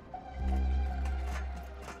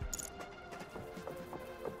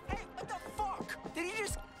 Hey, what the fuck? Did he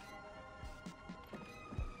just...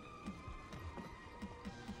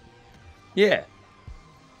 Yeah.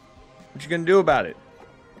 What you gonna do about it?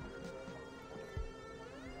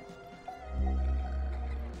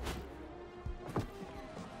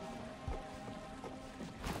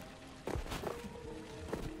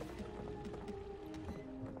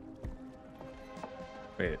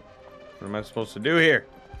 Wait, what am I supposed to do here?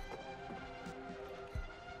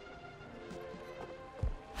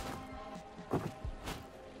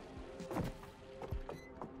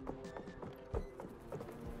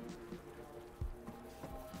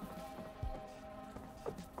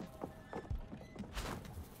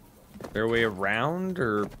 Is there a way around,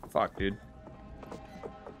 or fuck, dude?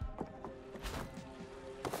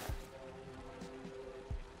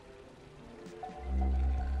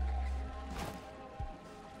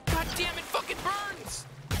 God damn it, fucking burns!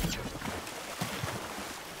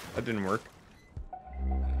 That didn't work.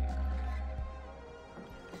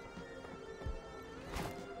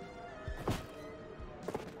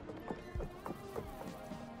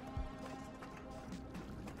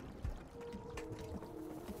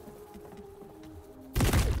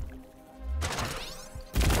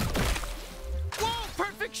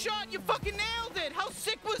 Shot, you fucking nailed it! How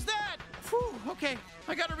sick was that? Whew, okay,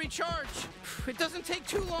 I gotta recharge. It doesn't take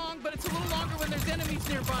too long, but it's a little longer when there's enemies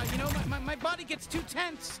nearby, you know? My body gets too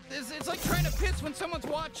tense. It's like trying to piss when someone's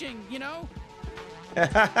watching, you know?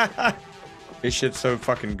 This shit's so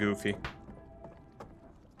fucking goofy.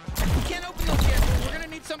 We can't open those yet. We're gonna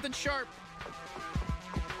need something sharp.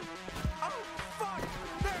 Oh, fuck!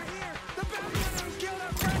 They're here! The bounty hunter who killed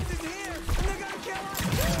our friends is here! And they're gonna kill us too!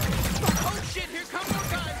 Oh shit, here come more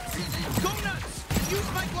guys! Go nuts!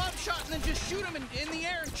 Use my glove shot and then just shoot them in the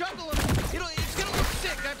air and juggle them. It's gonna look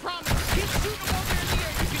sick, I promise. Keep shooting them over in the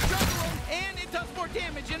air. You can juggle them, and it does more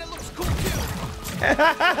damage, and it looks cool too. I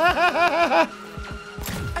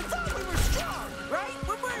thought we were strong, right?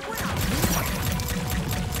 We're not.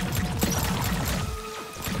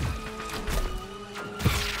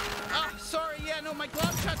 Ah, sorry, yeah, no, my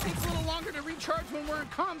glove shot takes a little longer to recharge when we're in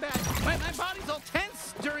combat. My body's all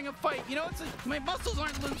tense during a fight. You know, it's like my muscles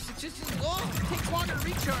aren't loose. It's just oh, it takes longer to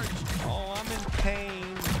recharge. Oh, I'm in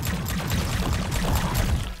pain.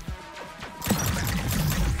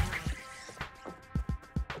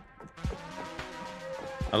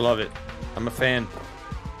 I love it. I'm a fan.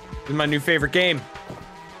 This is my new favorite game.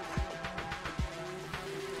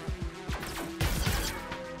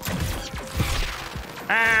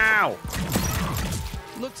 Ow!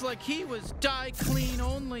 Looks like he was die clean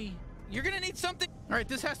only. You're gonna need something. All right,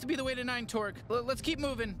 this has to be the way to 9 Torque. Let's keep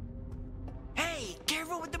moving. Hey,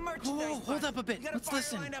 careful with the merchandise. Whoa, hold up a bit. Let's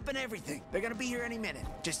listen. Line up and everything. They're gonna be here any minute.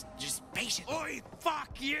 Just patient. Oi, fuck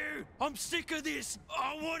you! I'm sick of this.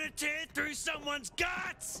 I want to tear through someone's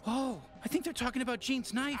guts. Oh, I think they're talking about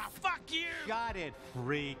Gene's knife. Ah, fuck you! Got it,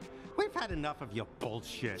 freak. We've had enough of your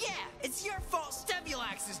bullshit. Yeah, it's your fault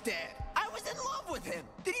Stebulax is dead. I was in love with him.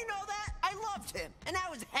 Did you know that? I loved him. And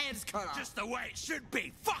now his head's cut off. Just the way it should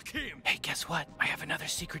be. Fuck him! Hey, guess what? I have another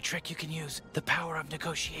secret trick you can use. The power of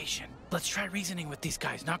negotiation. Let's try reasoning with these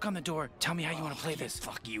guys. Knock on the door. Tell me how you want to play this.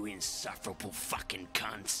 Fuck you insufferable fucking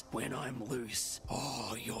cunts. When I'm loose,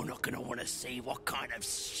 oh, you're not gonna want to see what kind of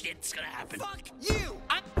shit's gonna happen. Fuck you!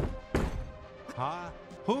 Huh?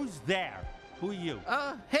 Who's there? Who are you?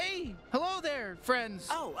 Hey. Hello there, friends.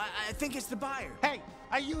 Oh, I think it's the buyer. Hey,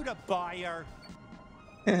 are you the buyer?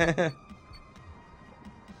 I'm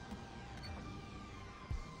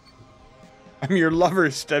your lover,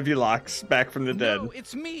 Stebulax, back from the dead. No,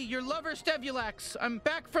 it's me, your lover, Stebulax. I'm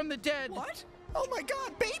back from the dead. What? Oh my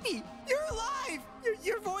god, baby! You're alive!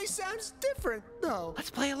 Your voice sounds different, though.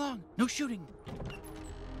 Let's play along. No shooting.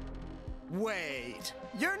 Wait,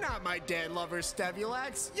 you're not my dead lover,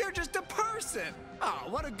 Stebulax. You're just a person. Oh,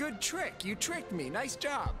 what a good trick. You tricked me. Nice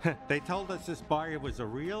job. They told us this buyer was a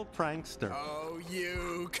real prankster. Oh,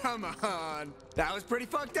 you. Come on. That was pretty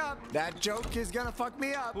fucked up. That joke is gonna fuck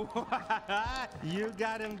me up. You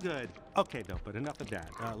got him good. Okay, though, but enough of that.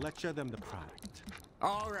 Let's show them the product.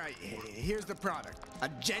 All right, here's the product. A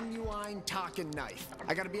genuine talking knife.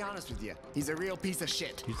 I gotta be honest with you. He's a real piece of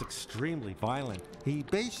shit. He's extremely violent. He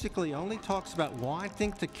basically only talks about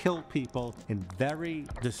wanting to kill people in very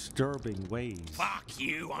disturbing ways. Fuck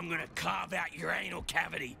you, I'm gonna carve out your anal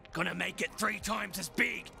cavity. Gonna make it 3 times as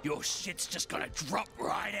big. Your shit's just gonna drop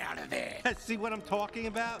right out of there. See what I'm talking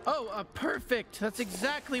about? Oh, perfect. That's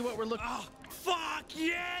exactly what we're looking for. Oh, fuck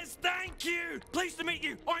yes, thank you. Pleased to meet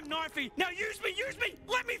you. I'm Knifey. Now use me.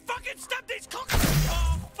 Let me fucking stab these cockers.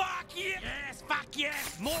 Oh, fuck yeah. Yes, fuck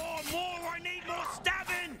yes. More, I need more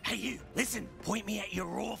stabbing. Hey, you, listen. Listen, point me at your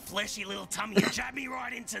raw, fleshy little tummy and jab me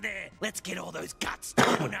right into there. Let's get all those guts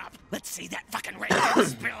torn up. Let's see that fucking red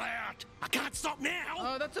spill out. I can't stop now.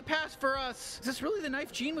 Oh, that's a pass for us. Is this really the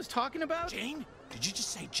knife Gene was talking about? Gene? Did you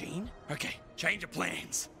just say Gene? Okay, change of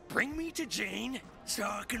plans. Bring me to Gene so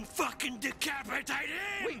I can fucking decapitate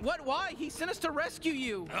him! Wait, what? Why? He sent us to rescue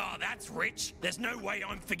you. Oh, that's rich. There's no way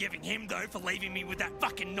I'm forgiving him, though, for leaving me with that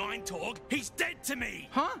fucking Nine-Torg. He's dead to me!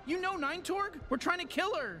 Huh? You know Nine-Torg? We're trying to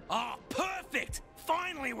kill her. Oh, perfect!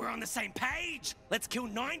 Finally, we're on the same page! Let's kill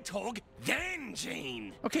Nine-Torg, then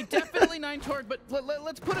Gene! Okay, definitely Nine-Torg, but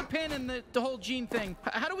let's put a pin in the whole Gene thing.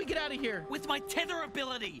 How do we get out of here? With my tether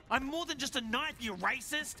ability! I'm more than just a knife, you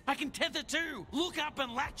racist! I can tether too! Look up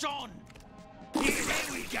and latch on! Yeah,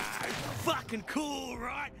 there we go! Fucking cool,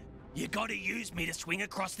 right? You gotta use me to swing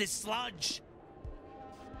across this sludge.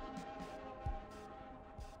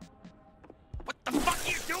 What the fuck are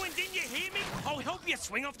you doing? Didn't you hear me? I'll help you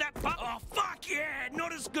swing off that butt. Oh, fuck yeah!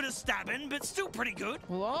 Not as good as stabbing, but still pretty good.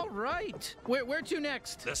 Well, all right. Where to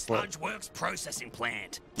next? The Sludge Works processing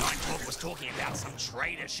plant. Nine-Torg was talking about some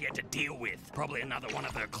traitor she had to deal with. Probably another one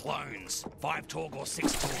of her clones. 5-Torg or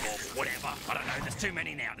 6-Torg or whatever. I don't know. There's too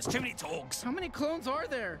many now. There's too many Torgs. How many clones are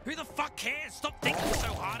there? Who the fuck cares? Stop thinking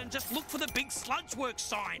so hard and just look for the big Sludge Works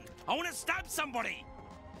sign. I want to stab somebody.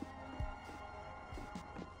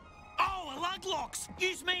 Oh, a lug locks!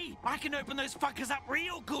 Use me! I can open those fuckers up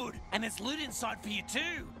real good. And there's loot inside for you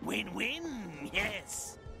too. Win-win,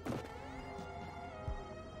 yes.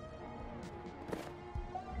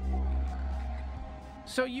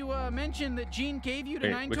 So you mentioned that Gene gave you to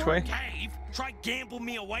Wait, Nine-Torg? which way? Cave? Try gamble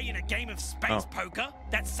me away in a game of space poker?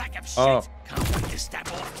 That sack of shit. Oh. Can't wait to stab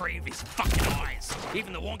all 3 of his fucking eyes.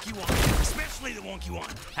 Even the wonky one. Especially the wonky one.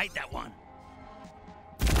 Hate that one.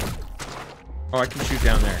 Oh, I can shoot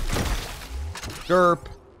down there. Derp.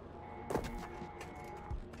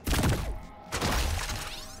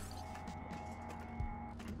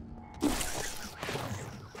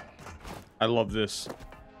 I love this.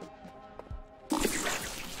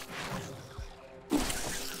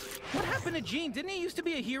 What happened to Gene? Didn't he used to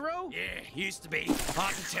be a hero? Yeah, used to be.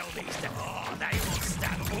 Hard to tell these days. Oh, they were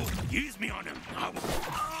stabbable. Use me on them. Oh,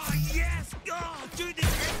 yes! Oh, do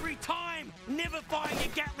this every time. Never fire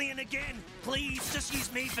your Gatlian again. Please, just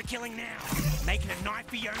use me for killing now. Making a knife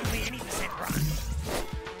be only any % run.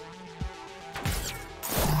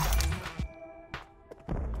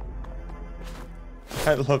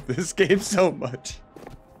 I love this game so much.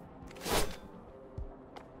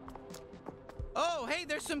 Oh, hey,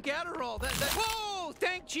 there's some Gatterall. Whoa!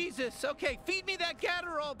 Thank Jesus. Okay, feed me that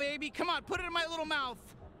Gatterall, baby. Come on, put it in my little mouth.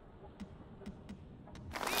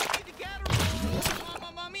 Feed me the Gatterall.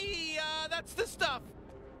 Mamma mia, that's the stuff.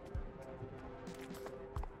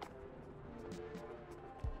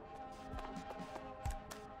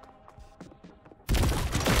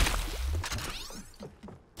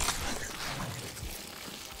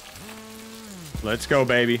 Let's go,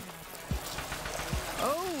 baby.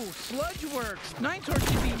 Oh, Sludge Works. Nine-Torg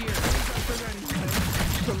should be here.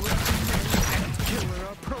 The red killer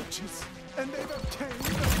approaches, and they've obtained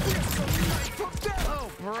the fearsome knife of death. Oh,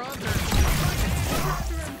 brother.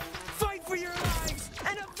 Brethren, fight for your lives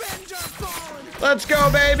and avenge our fallen. Let's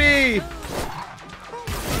go, baby.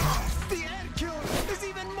 The Ant Killer is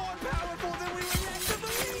even more powerful than we were led to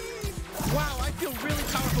believe. Wow, I feel really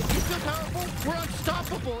powerful. Do you feel powerful? We're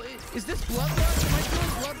unstoppable. Is this bloodlust? Am I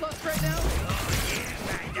feeling bloodlust right now? Oh, yeah,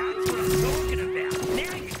 man, that's what I'm talking about.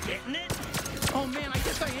 Now you're getting it. Oh, man, I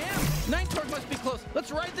guess I am. Nine-Torg must be close.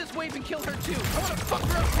 Let's ride this wave and kill her, too. I want to fuck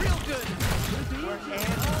her up real good. For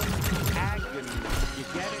Ant agony, you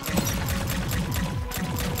get it?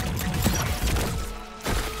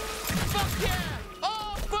 Fuck yeah!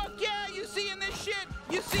 Oh, fuck yeah! You seeing this shit?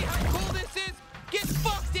 You see how cool this is? Get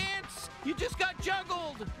fucked, ants! You just got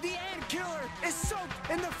juggled! The Ant Killer is soaked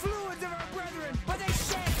in the fluids of our brethren, but they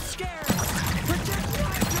shan't scare us. Protect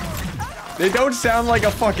Nine-Torg. They don't sound like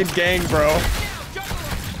a fucking gang, bro.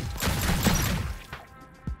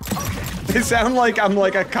 They sound like I'm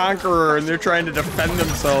like a conqueror and they're trying to defend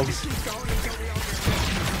themselves.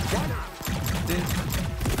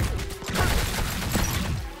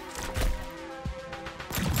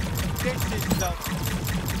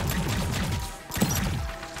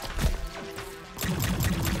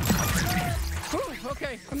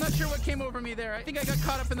 Okay, I'm not sure what came over me there. I think I got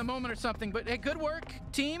caught up in the moment or something, but hey, good work,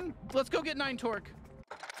 team. Let's go get Nine-Torg.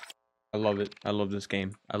 I love it. I love this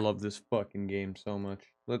game. I love this fucking game so much.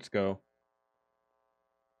 Let's go.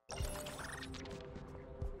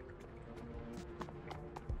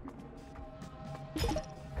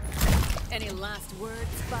 Any last words,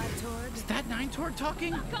 5-Torg? Is that Nine-Torg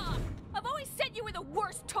talking? Fuck off! I've always said you were the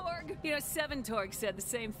worst, Torg! Torg? You know, 7 Torg said the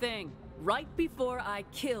same thing. Right before I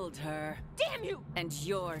killed her. Damn you! And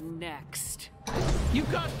you're next. You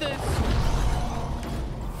got this!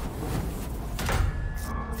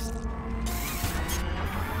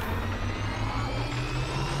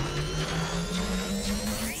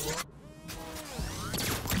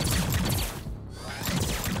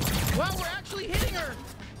 Wow, we're actually hitting her!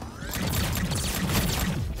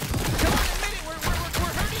 Come on, admit it, we're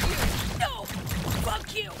hurting you! No!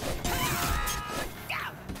 Fuck you!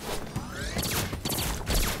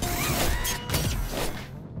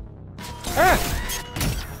 Ah!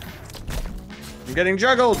 I'm getting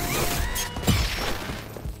juggled!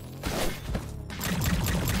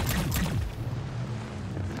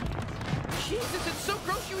 Jesus, it's so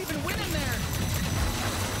gross you even went in there!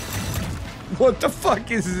 What the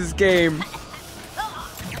fuck is this game?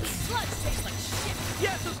 Sludge tastes like shit!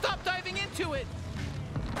 Yeah, so stop diving into it!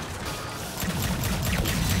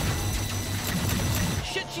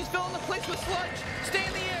 Shit, she's filling the place with sludge! Stay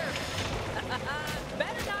in the air!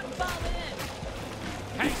 Better not fall in!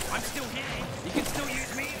 Hey, I'm still here. You can still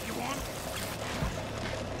use me if you want.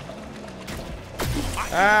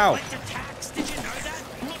 Ow! I collect attacks. Did you know that?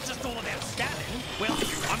 I'm not just all about stabbing. Well,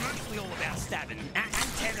 I'm mostly all about stabbing and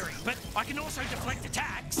tethering, but I can also deflect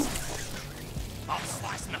attacks. I'll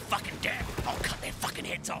slice them to fucking death. I'll cut their fucking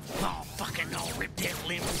heads off. I'll rip their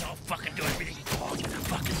limbs. I'll fucking do everything. I'm gonna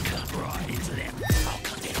fucking cut right into them. I'll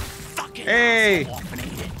cut their fucking Hey! ass off and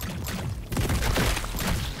eat it.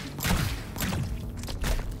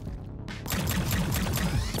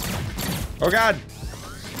 Oh god!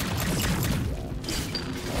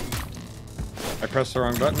 I pressed the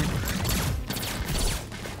wrong button.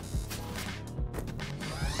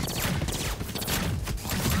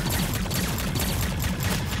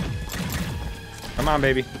 Come on,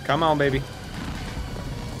 baby. Come on, baby.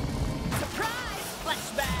 Surprise!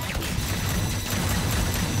 Flashback!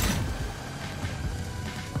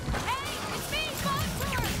 Hey, it's me,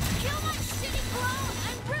 Monster! Kill my shitty clone!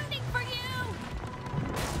 I'm rooting for you!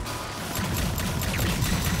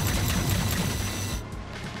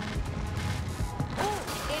 Ooh,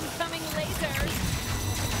 incoming lasers!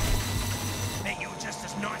 Hey, you're just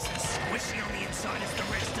as nice and squishy on the inside as the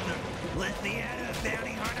rest of them. Let me at her,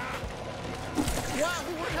 bounty hunter! Wow,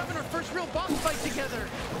 we were having our first real boss fight together!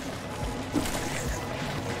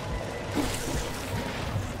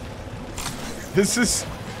 This is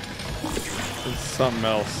something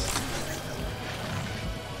else.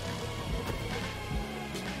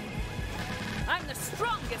 I'm the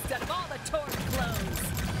strongest out of all the Torg clones!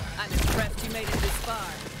 I'm impressed you made it this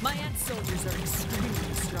far. My ant soldiers are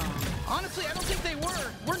extremely strong. Honestly, I don't think they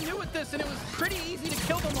were. We're new at this, and it was pretty easy to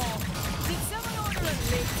kill them all. Did someone order a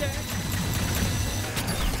laser?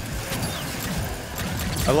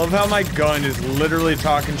 I love how my gun is literally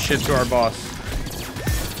talking shit to our boss.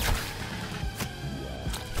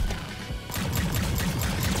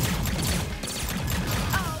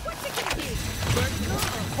 Oh, what's it gonna be? Vertical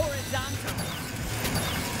or horizontal?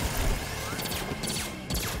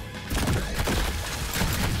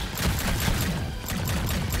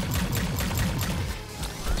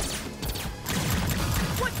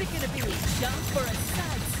 What's it gonna be? Jump or a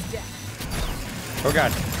sidestep? Oh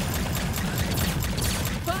god.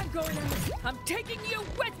 If I'm going out, I'm taking you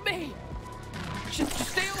with me! Just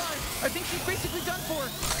stay alive. I think she's basically done for.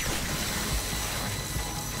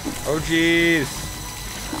 Oh jeez.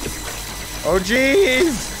 Oh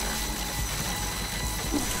jeez.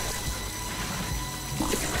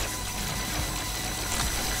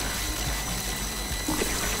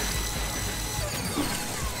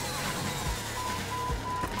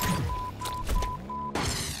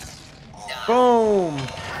 Boom.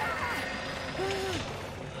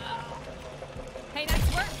 Hey,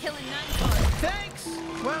 nice work killing Nuntor. Thanks!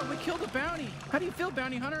 Wow, we killed a bounty. How do you feel,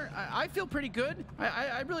 bounty hunter? I feel pretty good.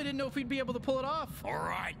 I really didn't know if we'd be able to pull it off. All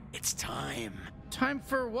right, it's time. Time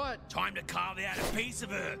for what? Time to carve out a piece of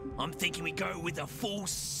her. I'm thinking we go with a full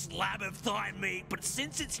slab of thigh meat, but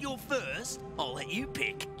since it's your first, I'll let you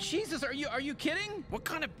pick. Jesus, are you kidding? What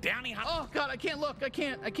kind of bounty hunter? Oh god, I can't look. I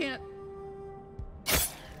can't.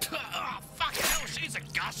 Oh, fucking hell, she's a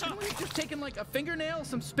gusser. Couldn't we have just taken like a fingernail,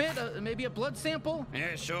 some spit, maybe a blood sample?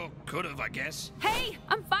 Yeah, sure, could have, I guess. Hey,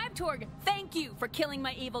 I'm 5 Torg. Thank you for killing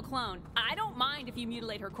my evil clone. I don't mind if you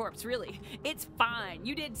mutilate her corpse, really. It's fine.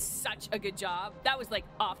 You did such a good job. That was like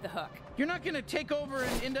off the hook. You're not gonna take over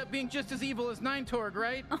and end up being just as evil as 9 Torg,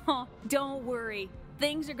 right? Oh, don't worry.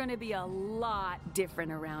 things are gonna be a lot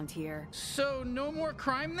different around here. So, no more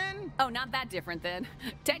crime then? Oh, not that different then.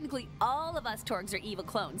 Technically, all of us Torgs are evil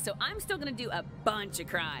clones, so I'm still gonna do a bunch of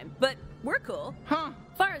crime. But we're cool. Huh?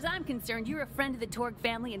 Far as I'm concerned, you're a friend of the Torg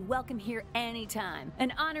family and welcome here anytime.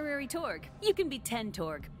 An honorary Torg. You can be 10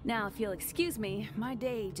 Torg. Now, if you'll excuse me, my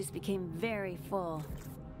day just became very full.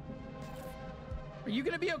 Are you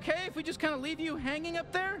gonna be okay if we just kind of leave you hanging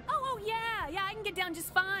up there? Oh, yeah, I can get down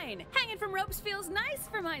just fine. Hanging from ropes feels nice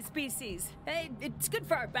for my species. Hey, it's good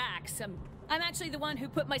for our backs. I'm actually the one who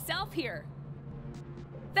put myself here.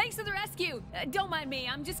 Thanks for the rescue. Don't mind me,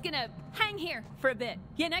 I'm just gonna hang here for a bit.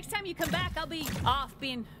 Yeah, next time you come back, I'll be off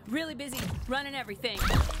being really busy running everything.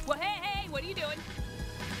 Well, hey, what are you doing?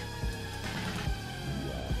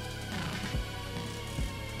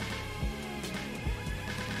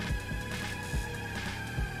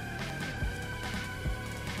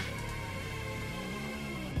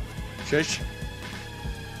 Shush.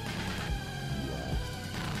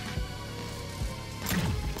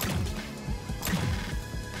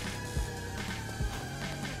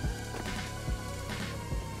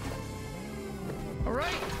 All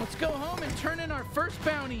right, let's go home and turn in our first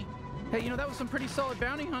bounty. Hey, you know, that was some pretty solid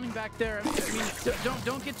bounty hunting back there. I mean,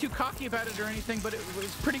 don't get too cocky about it or anything, but it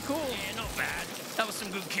was pretty cool. Yeah, not bad. That was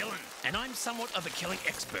some good killing. And I'm somewhat of a killing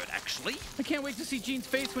expert, actually. I can't wait to see Gene's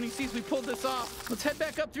face when he sees we pulled this off. Let's head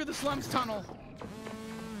back up through the slums tunnel.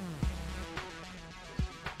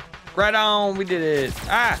 Right on, we did it.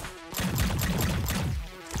 Ah!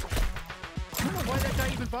 I don't know why that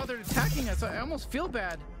guy even bothered attacking us. I almost feel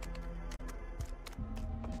bad.